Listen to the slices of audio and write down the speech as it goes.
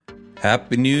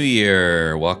Happy New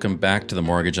Year! Welcome back to the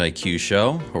Mortgage IQ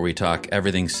Show, where we talk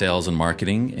everything sales and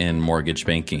marketing in mortgage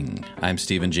banking. I'm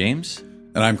Stephen James.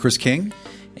 And I'm Chris King.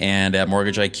 And at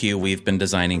Mortgage IQ, we've been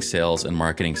designing sales and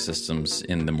marketing systems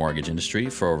in the mortgage industry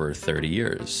for over 30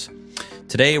 years.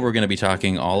 Today, we're going to be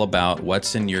talking all about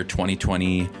what's in your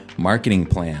 2020 marketing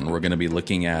plan. We're going to be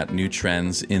looking at new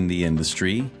trends in the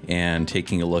industry and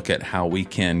taking a look at how we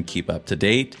can keep up to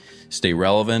date, stay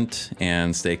relevant,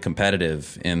 and stay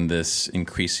competitive in this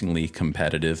increasingly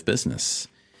competitive business.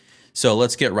 So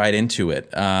let's get right into it.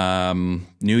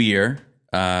 New year.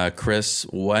 Chris,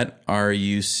 what are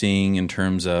you seeing in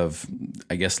terms of,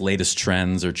 latest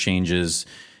trends or changes,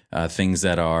 things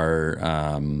that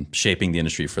are shaping the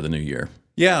industry for the new year?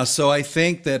 Yeah, so I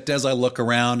think that as I look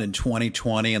around in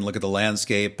 2020 and look at the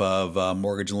landscape of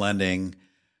mortgage lending,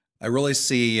 I really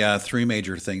see three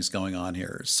major things going on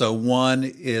here. So one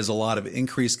is a lot of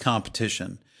increased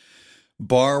competition.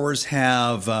 Borrowers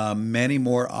have many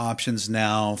more options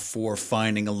now for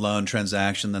finding a loan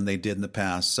transaction than they did in the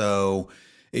past. So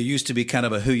it used to be kind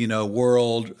of a who you know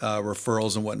world,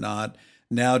 referrals and whatnot.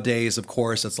 Nowadays, of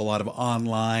course, it's a lot of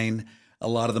online. A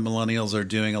lot of the millennials are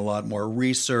doing a lot more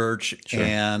research. Sure.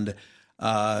 And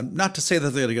not to say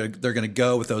that they're going to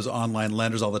go with those online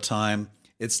lenders all the time.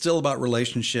 It's still about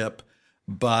relationship,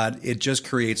 but it just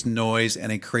creates noise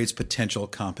and it creates potential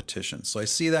competition. So I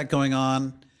see that going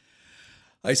on.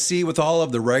 I see with all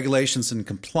of the regulations and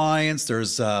compliance,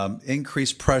 there's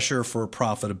increased pressure for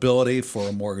profitability for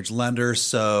a mortgage lender.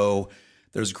 So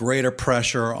there's greater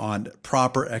pressure on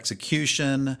proper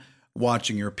execution,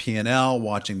 watching your P&L,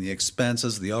 watching the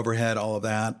expenses, the overhead, all of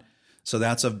that. So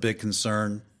that's a big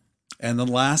concern. And then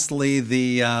lastly,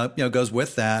 goes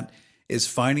with that is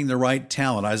finding the right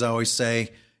talent. As I always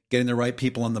say, getting the right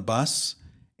people on the bus,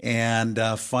 and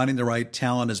finding the right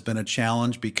talent has been a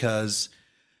challenge because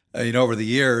over the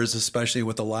years, especially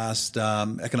with the last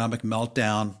economic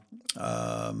meltdown,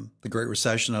 the Great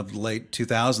Recession of the late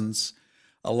 2000s,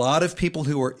 a lot of people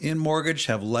who were in mortgage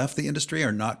have left the industry,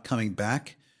 are not coming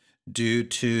back due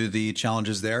to the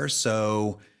challenges there.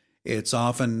 So it's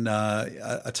often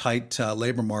a tight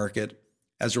labor market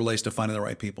as it relates to finding the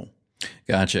right people.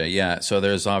 Gotcha. Yeah. So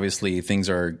there's obviously things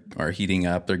are heating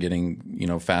up. They're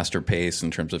getting, faster pace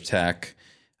in terms of tech.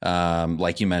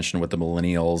 Like you mentioned with the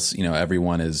millennials,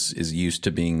 everyone is used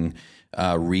to being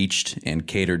reached and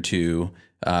catered to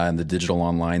in the digital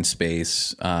online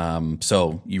space.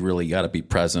 So you really got to be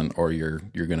present or you're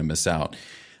going to miss out.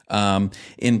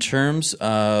 In terms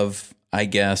of,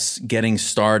 getting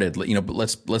started, but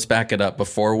let's back it up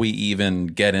before we even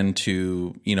get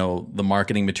into, the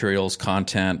marketing materials,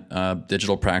 content,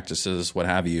 digital practices, what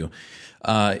have you.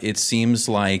 It seems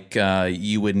like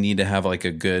you would need to have like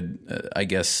a good,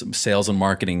 sales and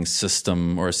marketing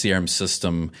system or a CRM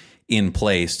system in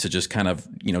place to just kind of,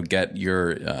 get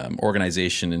your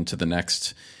organization into the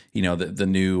next, the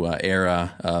new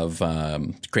era of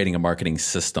creating a marketing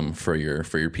system for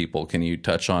your people. Can you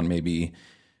touch on maybe,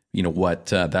 what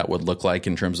that would look like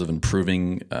in terms of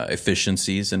improving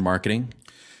efficiencies in marketing?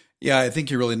 Yeah, I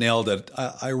think you really nailed it.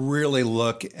 I really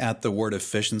look at the word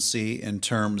efficiency in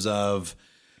terms of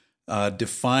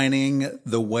defining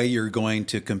the way you're going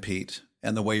to compete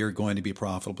and the way you're going to be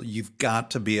profitable. You've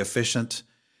got to be efficient,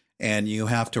 and you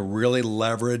have to really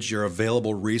leverage your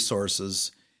available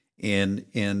resources in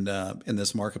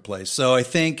this marketplace. So I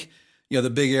think the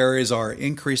big areas are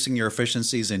increasing your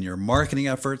efficiencies in your marketing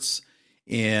efforts,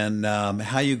 in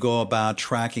how you go about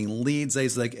tracking leads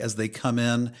as they come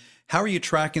in. How are you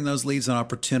tracking those leads and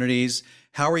opportunities?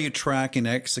 How are you tracking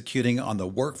and executing on the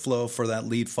workflow for that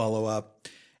lead follow-up?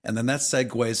 And then that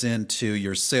segues into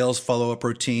your sales follow-up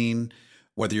routine,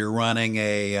 whether you're running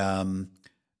a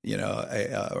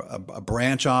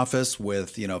branch office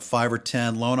with 5 or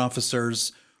 10 loan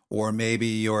officers, or maybe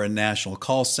you're a national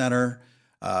call center,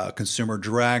 consumer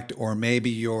direct, or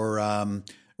maybe you're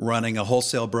running a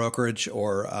wholesale brokerage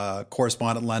or a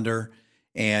correspondent lender,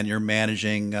 and you're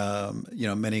managing,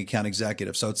 many account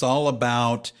executives. So it's all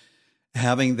about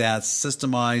having that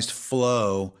systemized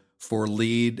flow for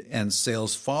lead and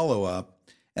sales follow-up.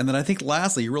 And then I think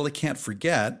lastly, you really can't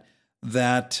forget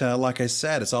that, like I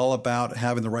said, it's all about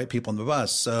having the right people on the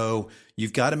bus. So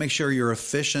you've got to make sure you're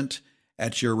efficient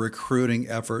at your recruiting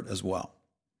effort as well.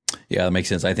 Yeah, that makes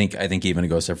sense. I think even to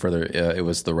go a step further, it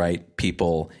was the right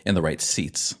people in the right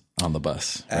seats on the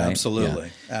bus. Right?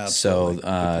 Absolutely. Yeah.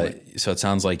 Absolutely. So it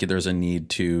sounds like there's a need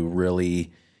to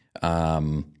really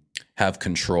have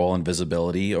control and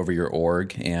visibility over your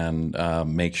org and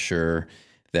make sure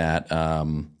that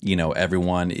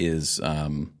everyone is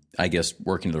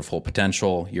working to their full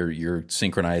potential. You're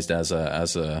synchronized as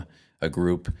a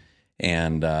group,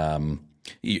 And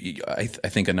I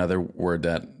think another word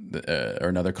that or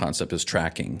another concept is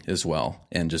tracking as well,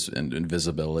 and just and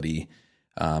visibility.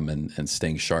 And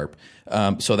staying sharp.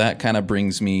 So that kind of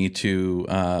brings me to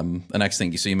the next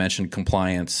thing. So you mentioned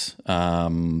compliance,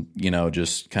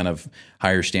 just kind of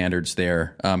higher standards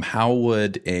there. How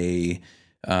would a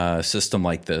system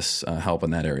like this help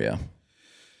in that area?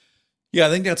 Yeah, I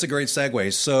think that's a great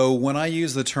segue. So when I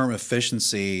use the term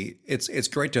efficiency, it's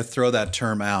great to throw that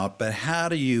term out, but how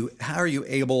are you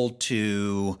able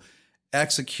to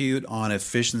execute on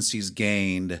efficiencies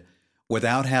gained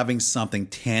without having something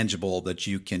tangible that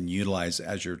you can utilize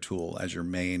as your tool, as your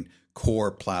main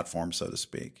core platform, so to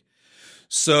speak?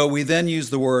 So we then use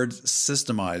the word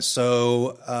systemize.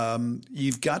 So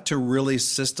you've got to really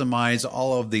systemize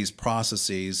all of these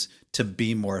processes to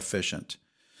be more efficient.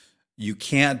 You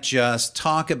can't just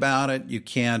talk about it. You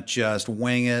can't just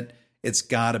wing it. It's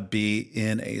got to be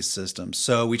in a system.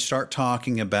 So we start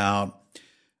talking about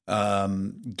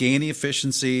gaining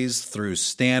efficiencies through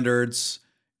standards,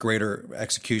 greater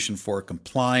execution for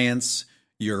compliance,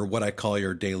 your what I call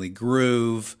your daily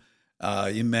groove.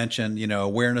 You mentioned,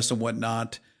 awareness and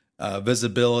whatnot,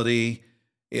 visibility.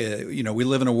 We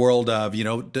live in a world of, you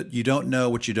don't know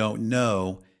what you don't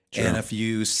know. Sure. And if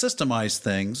you systemize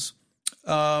things,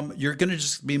 you're going to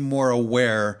just be more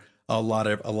aware of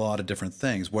a lot of different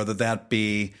things, whether that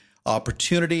be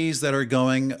opportunities that are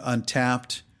going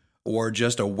untapped or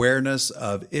just awareness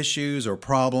of issues or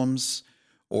problems.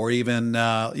 Or even,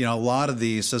 a lot of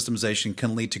the systemization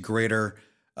can lead to greater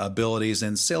abilities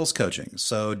in sales coaching.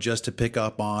 So just to pick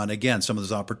up on, again, some of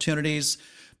those opportunities,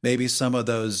 maybe some of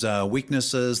those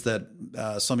weaknesses that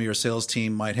some of your sales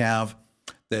team might have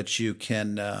that you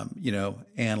can,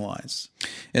 analyze.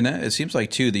 And that, it seems like,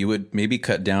 too, that you would maybe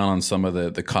cut down on some of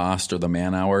the cost or the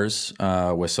man hours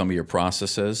with some of your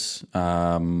processes.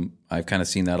 I've kind of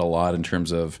seen that a lot in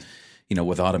terms of,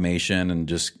 with automation and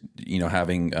just,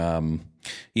 having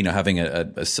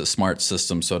a smart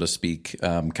system, so to speak,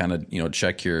 kind of,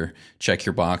 check your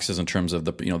boxes in terms of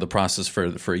the process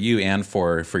for you and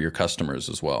for your customers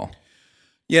as well.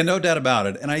 Yeah, no doubt about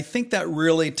it. And I think that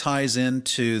really ties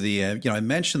into the, I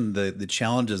mentioned the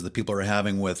challenges that people are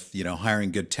having with,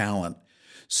 hiring good talent.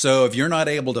 So if you're not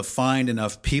able to find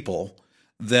enough people,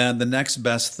 then the next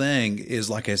best thing is,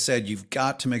 like I said, you've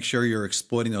got to make sure you're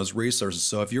exploiting those resources.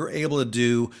 So if you're able to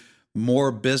do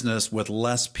more business with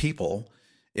less people,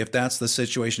 if that's the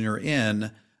situation you're in,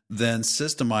 then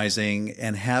systemizing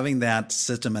and having that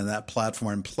system and that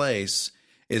platform in place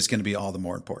is going to be all the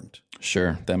more important.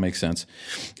 Sure, that makes sense.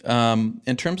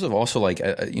 In terms of also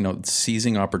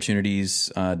seizing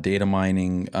opportunities, data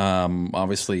mining,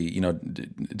 obviously,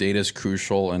 data is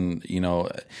crucial. And,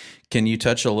 can you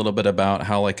touch a little bit about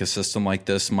how a system like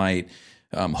this might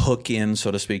hook in,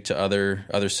 so to speak, to other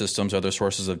systems, other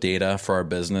sources of data for our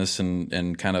business,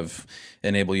 and kind of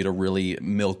enable you to really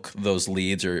milk those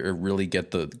leads or really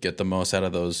get the most out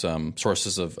of those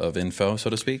sources of info,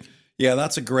 so to speak? Yeah,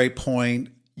 that's a great point.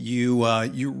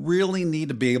 You really need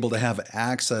to be able to have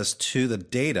access to the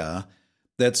data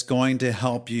that's going to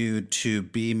help you to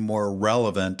be more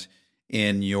relevant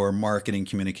in your marketing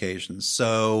communications.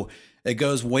 So it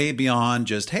goes way beyond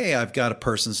just, hey, I've got a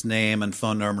person's name and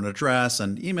phone number and address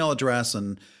and email address,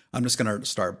 and I'm just going to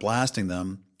start blasting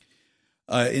them.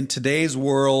 In today's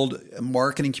world,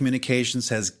 marketing communications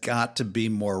has got to be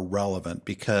more relevant,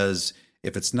 because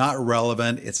if it's not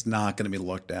relevant, it's not going to be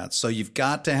looked at. So you've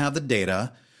got to have the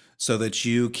data so that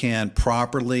you can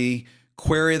properly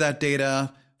query that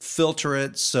data, filter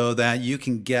it so that you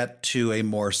can get to a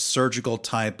more surgical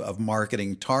type of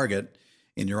marketing target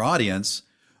in your audience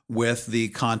with the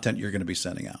content you're going to be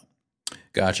sending out.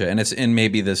 Gotcha. And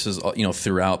maybe this is,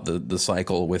 throughout the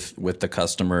cycle with the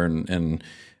customer and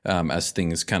as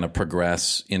things kind of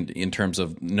progress in terms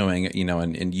of knowing,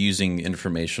 and using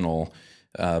informational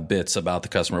bits about the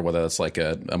customer, whether it's like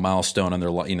a milestone in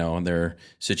their, in their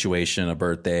situation, a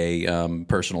birthday,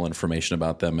 personal information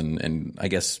about them, and I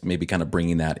guess maybe kind of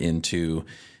bringing that into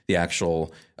the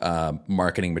actual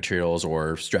marketing materials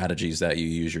or strategies that you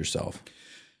use yourself.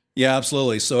 Yeah,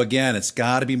 absolutely. So again, it's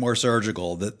got to be more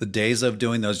surgical. The days of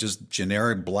doing those just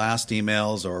generic blast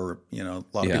emails, or a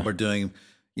lot of people are doing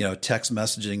text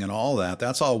messaging and all that.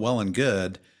 That's all well and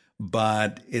good,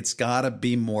 but it's got to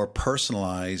be more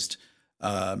personalized.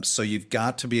 So you've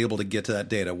got to be able to get to that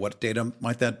data. What data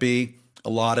might that be? A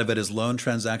lot of it is loan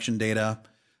transaction data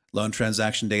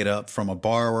from a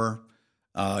borrower.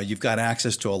 You've got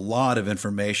access to a lot of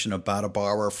information about a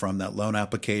borrower from that loan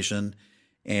application.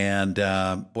 And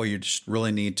boy, you just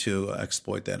really need to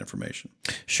exploit that information.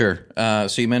 Sure.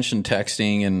 So you mentioned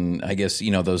texting, and I guess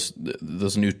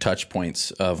those new touch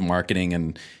points of marketing,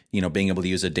 and being able to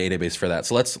use a database for that.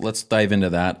 So let's dive into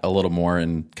that a little more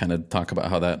and kind of talk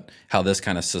about how this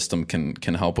kind of system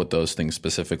can help with those things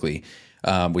specifically.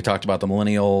 We talked about the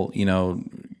millennial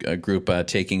group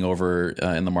taking over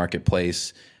in the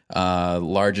marketplace.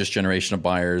 Largest generation of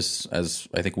buyers, as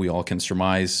I think we all can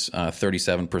surmise,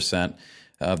 37%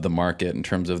 of the market in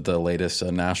terms of the latest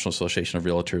National Association of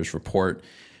Realtors report.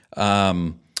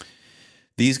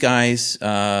 These guys,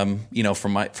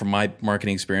 from my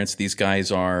marketing experience, these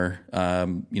guys are,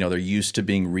 they're used to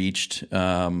being reached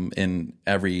in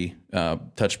every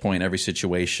touch point, every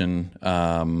situation.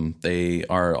 They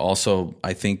are also,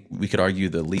 I think we could argue,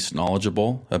 the least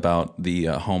knowledgeable about the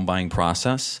home buying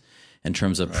process in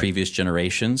terms of previous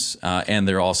generations. And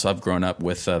they're also have grown up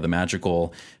with the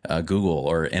magical Google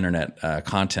or internet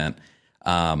content.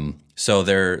 So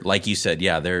they're, like you said,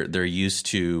 they're used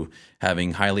to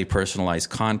having highly personalized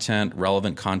content,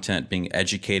 relevant content, being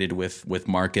educated with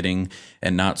marketing,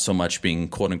 and not so much being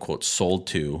quote unquote sold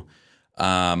to.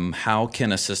 How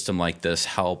can a system like this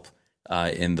help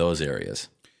in those areas?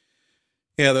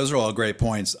 Yeah, those are all great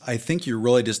points. I think you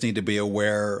really just need to be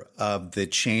aware of the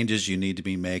changes you need to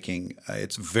be making.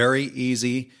 It's very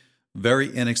easy,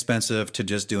 very inexpensive to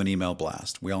just do an email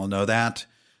blast. We all know that.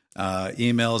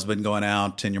 Email has been going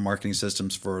out in your marketing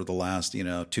systems for the last,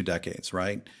 2 decades,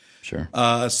 right? Sure.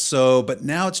 But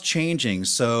now it's changing.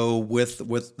 So with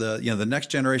the next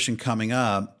generation coming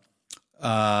up,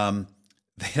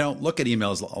 they don't look at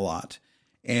emails a lot,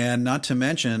 and not to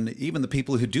mention even the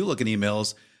people who do look at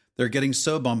emails, they're getting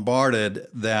so bombarded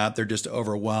that they're just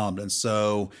overwhelmed. And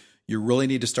so you really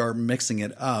need to start mixing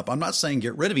it up. I'm not saying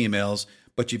get rid of emails,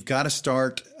 but you've got to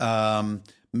start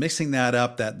mixing that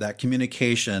up, that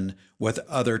communication with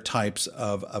other types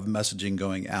of messaging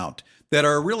going out that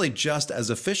are really just as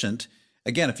efficient.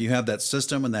 Again, if you have that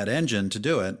system and that engine to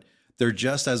do it, they're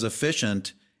just as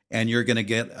efficient, and you're going to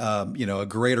get a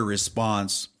greater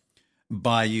response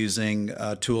by using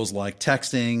tools like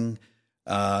texting.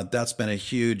 That's been a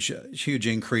huge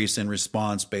increase in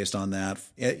response based on that.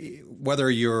 Whether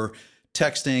you're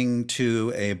texting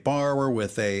to a borrower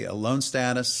with a loan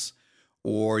status,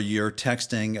 or you're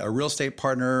texting a real estate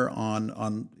partner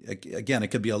on again, it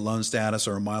could be a loan status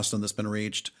or a milestone that's been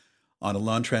reached on a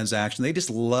loan transaction. They just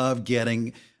love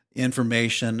getting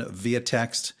information via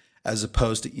text as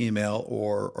opposed to email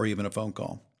or even a phone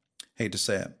call. Hate to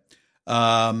say it.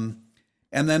 And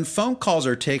then phone calls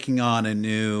are taking on a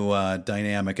new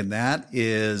dynamic, and that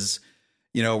is,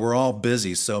 we're all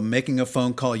busy. So making a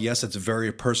phone call, yes, it's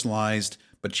very personalized,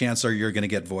 but chances are you're going to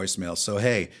get voicemail. So,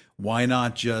 hey, why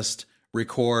not just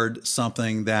record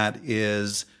something that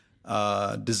is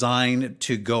designed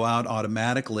to go out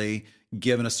automatically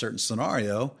given a certain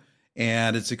scenario,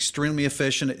 and it's extremely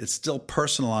efficient. It's still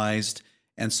personalized.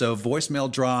 And so voicemail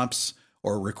drops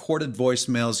or recorded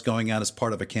voicemails going out as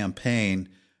part of a campaign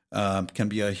can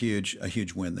be a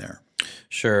huge win there.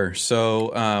 Sure.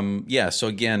 So, so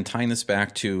again, tying this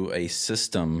back to a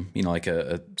system, like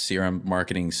a CRM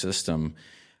marketing system,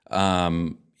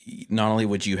 not only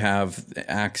would you have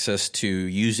access to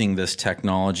using this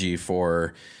technology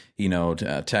for,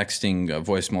 texting,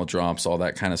 voicemail drops, all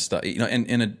that kind of stuff,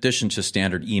 in addition to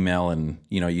standard email and,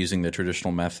 using the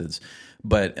traditional methods.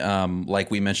 But like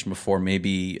we mentioned before,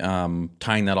 maybe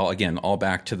tying that all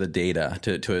back to the data,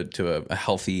 to a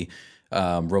healthy,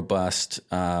 robust,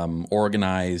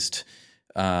 organized,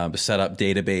 set up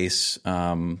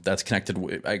database that's connected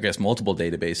with, I guess, multiple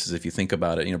databases. If you think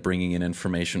about it, bringing in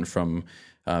information from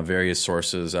various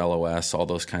sources, LOS, all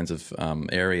those kinds of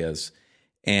areas,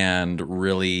 and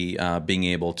really being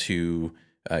able to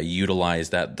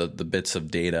utilize the bits of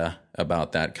data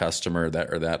about that customer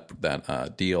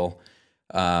that deal,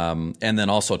 and then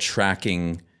also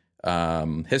tracking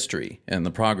history and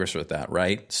the progress with that,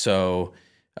 right? So.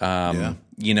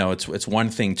 It's one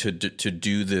thing to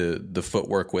do the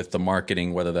footwork with the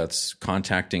marketing, whether that's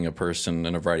contacting a person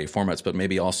in a variety of formats, but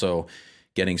maybe also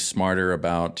getting smarter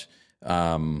about,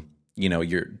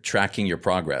 you're tracking your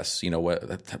progress.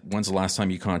 When's the last time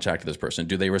you contacted this person?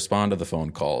 Do they respond to the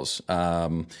phone calls?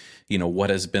 What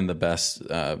has been the best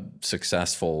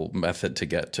successful method to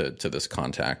get to this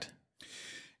contact?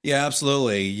 Yeah,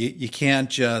 absolutely. You can't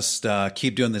just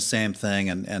keep doing the same thing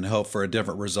and hope for a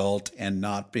different result and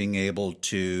not being able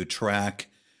to track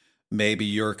maybe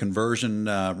your conversion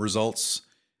results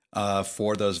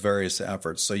for those various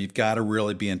efforts. So you've got to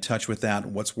really be in touch with that.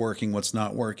 What's working, what's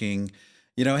not working.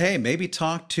 Hey, maybe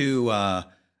talk to a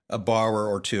borrower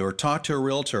or two, or talk to a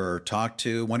realtor, or talk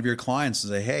to one of your clients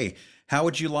and say, hey, how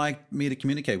would you like me to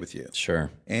communicate with you? Sure.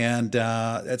 And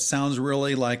it sounds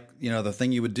really like, the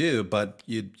thing you would do, but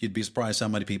you'd be surprised how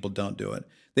many people don't do it.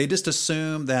 They just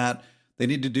assume that they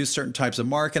need to do certain types of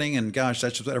marketing, and gosh,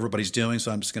 that's just what everybody's doing,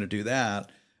 so I'm just going to do that.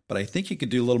 But I think you could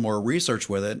do a little more research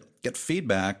with it, get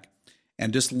feedback,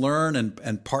 and just learn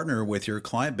and partner with your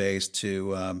client base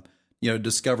to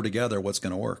discover together what's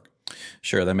going to work.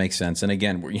 Sure, that makes sense. And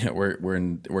again, we're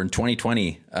in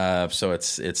 2020, so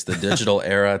it's the digital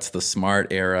era, it's the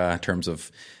smart era in terms of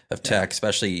tech,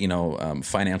 especially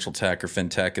financial tech or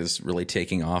fintech is really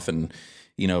taking off, and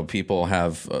people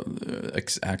have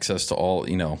access to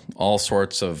all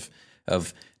sorts of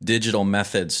digital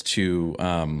methods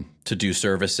to do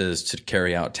services, to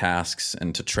carry out tasks,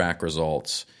 and to track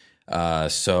results.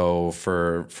 So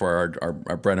for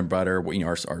our bread and butter,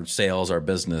 our sales, our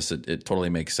business, it totally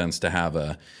makes sense to have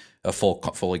a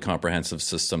fully comprehensive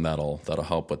system that'll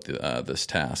help with this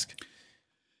task.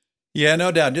 Yeah,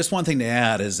 no doubt. Just one thing to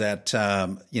add is that I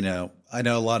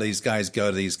know a lot of these guys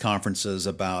go to these conferences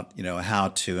about how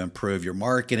to improve your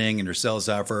marketing and your sales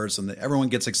efforts, and everyone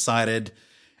gets excited,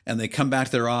 and they come back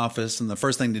to their office, and the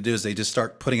first thing to do is they just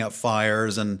start putting out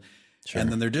fires and. Sure.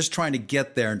 And then they're just trying to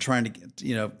get there and trying to,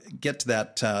 get to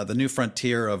that, the new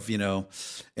frontier of,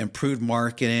 improved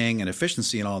marketing and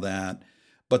efficiency and all that.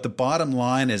 But the bottom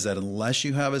line is that unless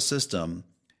you have a system,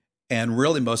 and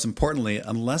really most importantly,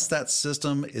 unless that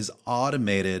system is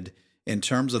automated in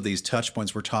terms of these touch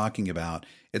points we're talking about,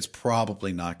 it's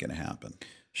probably not going to happen.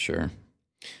 Sure.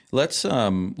 Let's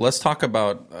talk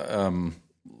about,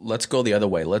 let's go the other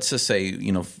way. Let's just say,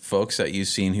 folks that you've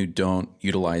seen who don't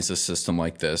utilize a system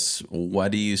like this,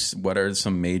 what are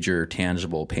some major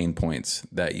tangible pain points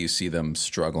that you see them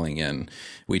struggling in?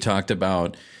 We talked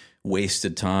about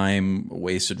wasted time,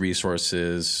 wasted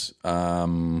resources,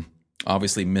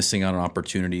 obviously missing out on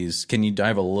opportunities. Can you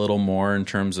dive a little more in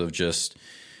terms of just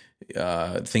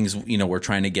things, we're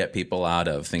trying to get people out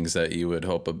of, things that you would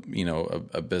hope a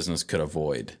business could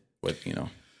avoid with,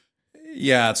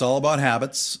 Yeah, it's all about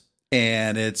habits,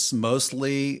 and it's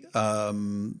mostly,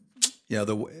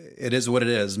 it is what it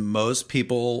is. Most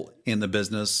people in the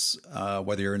business,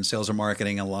 whether you're in sales or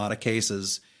marketing, in a lot of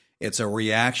cases, it's a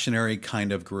reactionary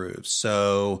kind of groove.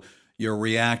 So you're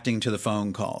reacting to the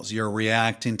phone calls, you're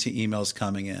reacting to emails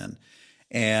coming in,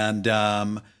 and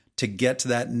to get to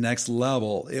that next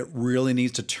level, it really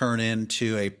needs to turn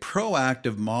into a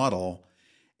proactive model.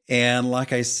 And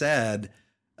like I said,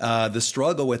 the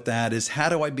struggle with that is, how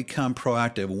do I become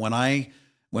proactive?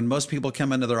 When most people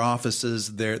come into their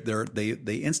offices,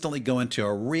 they instantly go into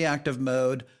a reactive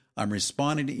mode. I'm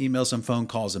responding to emails and phone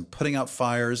calls and putting out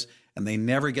fires, and they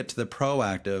never get to the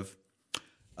proactive,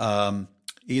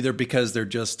 either because they're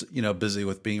just busy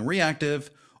with being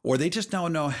reactive, or they just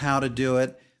don't know how to do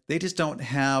it. They just don't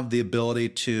have the ability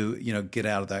to get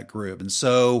out of that groove. And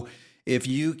so if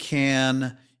you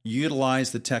can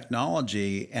utilize the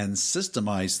technology and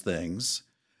systemize things,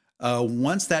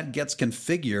 once that gets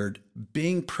configured,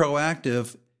 being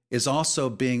proactive is also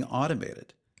being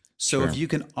automated. So Sure. If you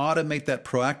can automate that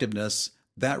proactiveness,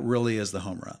 that really is the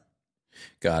home run.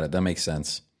 Got it. That makes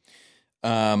sense.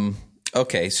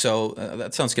 Okay, so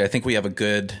that sounds good. I think we have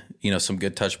some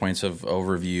good touch points of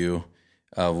overview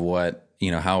of what,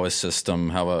 how a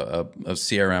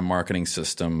CRM marketing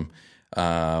system,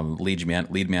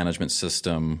 lead management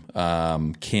system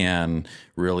can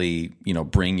really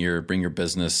bring your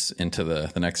business into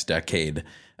the next decade,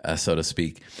 so to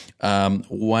speak.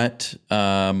 What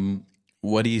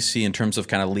do you see in terms of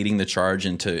kind of leading the charge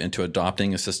into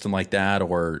adopting a system like that,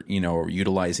 or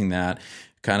utilizing that?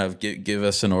 Kind of give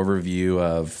us an overview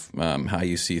of how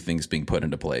you see things being put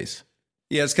into place.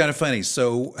 Yeah, it's kind of funny.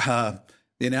 So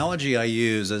the analogy I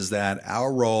use is that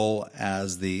our role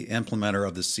as the implementer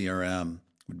of the CRM,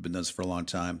 we've been doing this for a long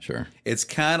time. Sure. It's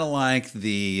kind of like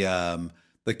the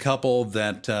couple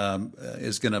that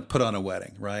is going to put on a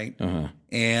wedding, right? Uh-huh.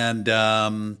 And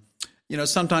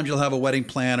sometimes you'll have a wedding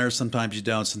planner, sometimes you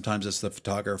don't, sometimes it's the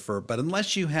photographer. But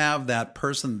unless you have that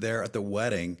person there at the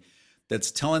wedding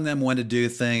that's telling them when to do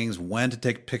things, when to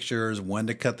take pictures, when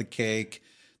to cut the cake,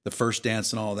 the first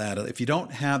dance and all that, if you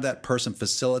don't have that person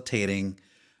facilitating,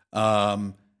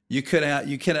 you could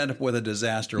end up with a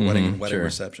disaster wedding sure.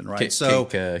 reception, right?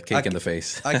 Cake in the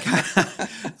face.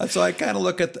 So I kind of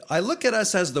look at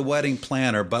us as the wedding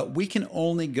planner, but we can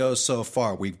only go so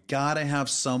far. We've got to have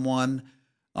someone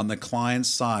on the client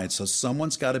side. So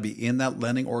someone's got to be in that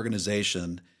lending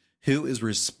organization who is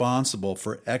responsible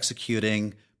for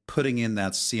executing, putting in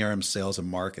that CRM sales and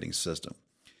marketing system.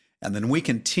 And then we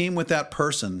can team with that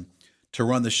person to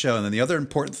run the show. And then the other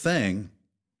important thing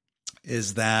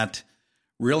is that,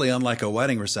 really unlike a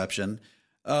wedding reception,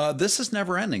 This is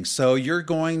never ending. So you're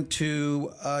going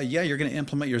to, you're going to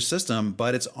implement your system,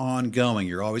 but it's ongoing.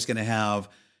 You're always going to have,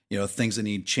 things that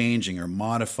need changing or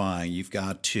modifying. You've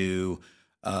got to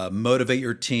motivate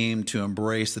your team to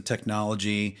embrace the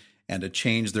technology and to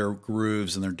change their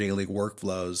grooves and their daily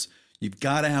workflows. You've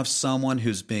got to have someone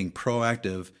who's being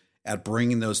proactive at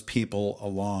bringing those people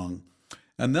along,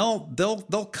 and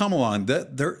they'll come along.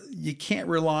 You can't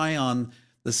rely on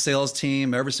the sales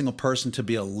team, every single person, to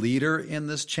be a leader in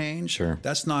this change. Sure.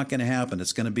 That's not going to happen.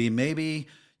 It's going to be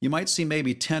you might see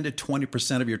maybe 10 to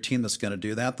 20% of your team that's going to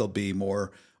do that. They'll be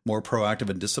more proactive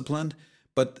and disciplined.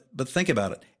 But think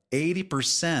about it.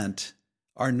 80%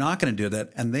 are not going to do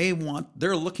that, and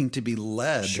they're looking to be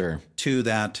led to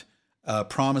that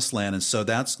promised land. And so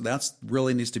that's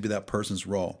really needs to be that person's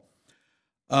role.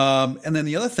 And then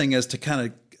the other thing is to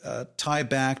kind of tie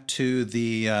back to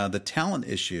the talent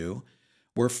issue.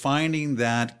 We're finding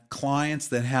that clients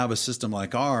that have a system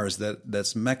like ours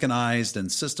that's mechanized and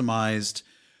systemized,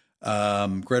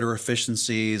 greater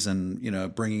efficiencies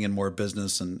and bringing in more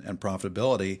business and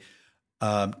profitability.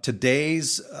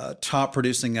 Today's top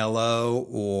producing LO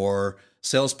or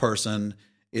salesperson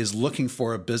is looking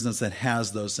for a business that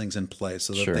has those things in place,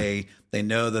 so that they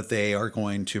know that they are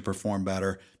going to perform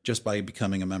better just by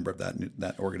becoming a member of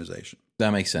that organization.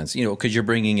 That makes sense. Because you're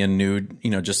bringing in new,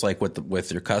 just like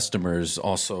with your customers,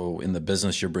 also in the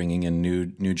business, you're bringing in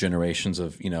new generations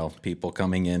of, people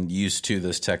coming in used to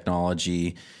this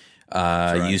technology,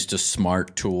 used to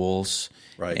smart tools,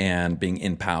 and being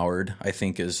empowered, I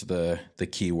think, is the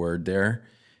key word there.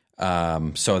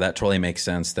 So that totally makes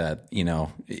sense that,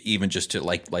 even just to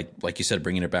like you said,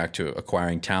 bringing it back to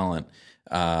acquiring talent,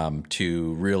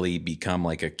 to really become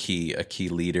like a key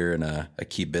leader and a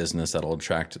key business that'll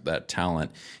attract that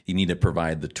talent, you need to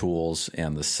provide the tools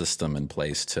and the system in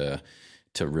place to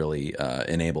really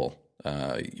enable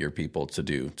your people to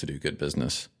do good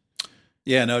business.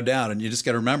 Yeah, no doubt. And you just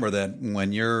got to remember that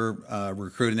when you're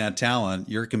recruiting that talent,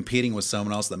 you're competing with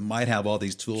someone else that might have all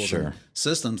these tools and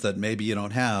systems that maybe you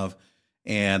don't have,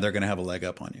 and they're going to have a leg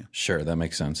up on you. Sure, that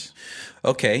makes sense.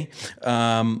 Okay,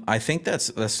 I think that's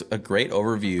a great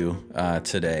overview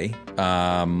today.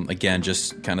 Again,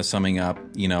 just kind of summing up,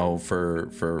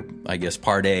 for I guess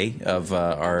part A of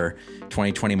our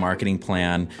 2020 marketing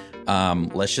plan.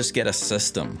 Let's just get a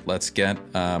system. Let's get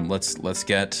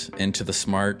into the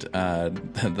smart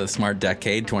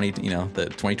decade, the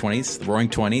 2020s, the roaring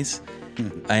 20s.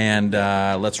 And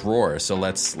let's roar. So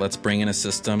let's bring in a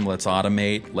system. Let's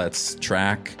automate. Let's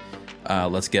track.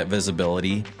 Let's get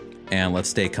visibility, and let's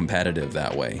stay competitive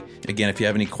that way. Again, if you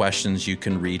have any questions, you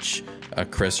can reach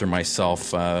Chris or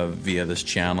myself via this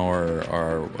channel or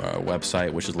our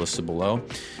website, which is listed below.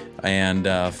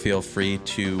 And feel free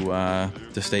to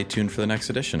stay tuned for the next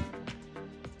edition.